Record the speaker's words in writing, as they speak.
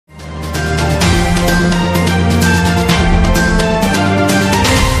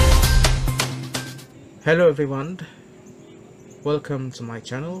Hello everyone, welcome to my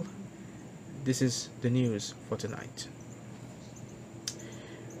channel. This is the news for tonight.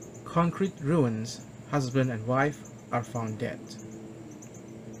 Concrete ruins, husband and wife are found dead.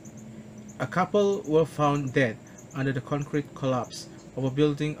 A couple were found dead under the concrete collapse of a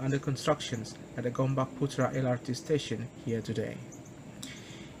building under construction at the Gombak Putra LRT Station here today.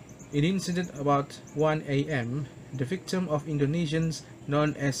 In an incident about 1 a.m., the victim of Indonesians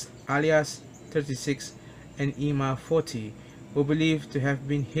known as Alias 36 and Ima 40 were believed to have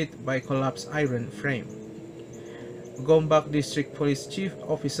been hit by a collapsed iron frame. Gombak District Police Chief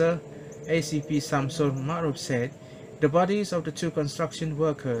Officer ACP Samsul Ma'ruf said the bodies of the two construction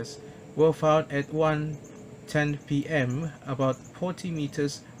workers were found at 1:10 p.m. about 40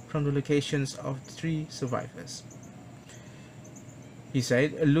 meters from the locations of three survivors. He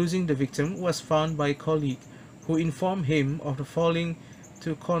said losing the victim was found by a colleague who informed him of the falling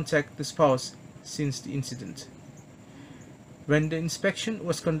to contact the spouse since the incident. When the inspection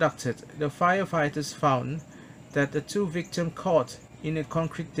was conducted, the firefighters found that the two victims caught in a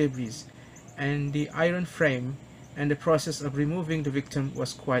concrete debris and the iron frame, and the process of removing the victim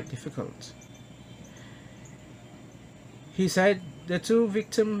was quite difficult. He said the two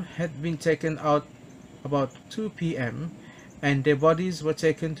victims had been taken out about 2 p.m. and their bodies were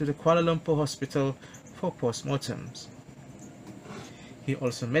taken to the Kuala Lumpur hospital for post-mortems. He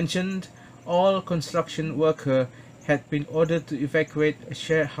also mentioned all construction workers had been ordered to evacuate a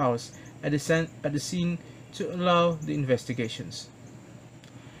shared house at the scene to allow the investigations.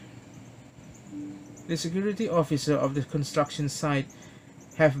 The security officer of the construction site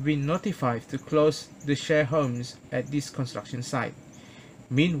have been notified to close the shared homes at this construction site.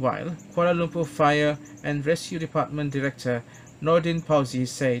 Meanwhile, Kuala Lumpur Fire and Rescue Department Director Nordin Pauzi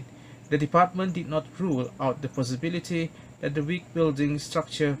said the department did not rule out the possibility that the weak building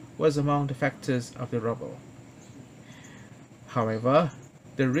structure was among the factors of the rubble. However,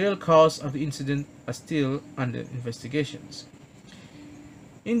 the real cause of the incident are still under investigations.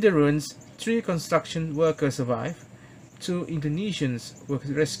 In the ruins, 3 construction workers survived. 2 Indonesians were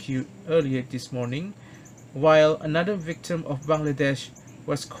rescued earlier this morning, while another victim of Bangladesh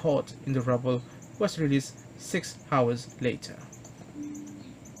was caught in the rubble was released 6 hours later.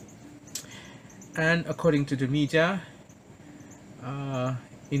 And according to the media,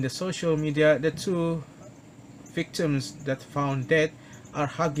 in the social media, the 2 victims that found dead are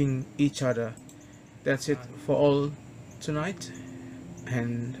hugging each other. That's it for all tonight,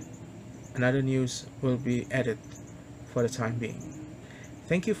 and another news will be added for the time being.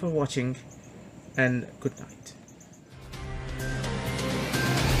 Thank you for watching and good night.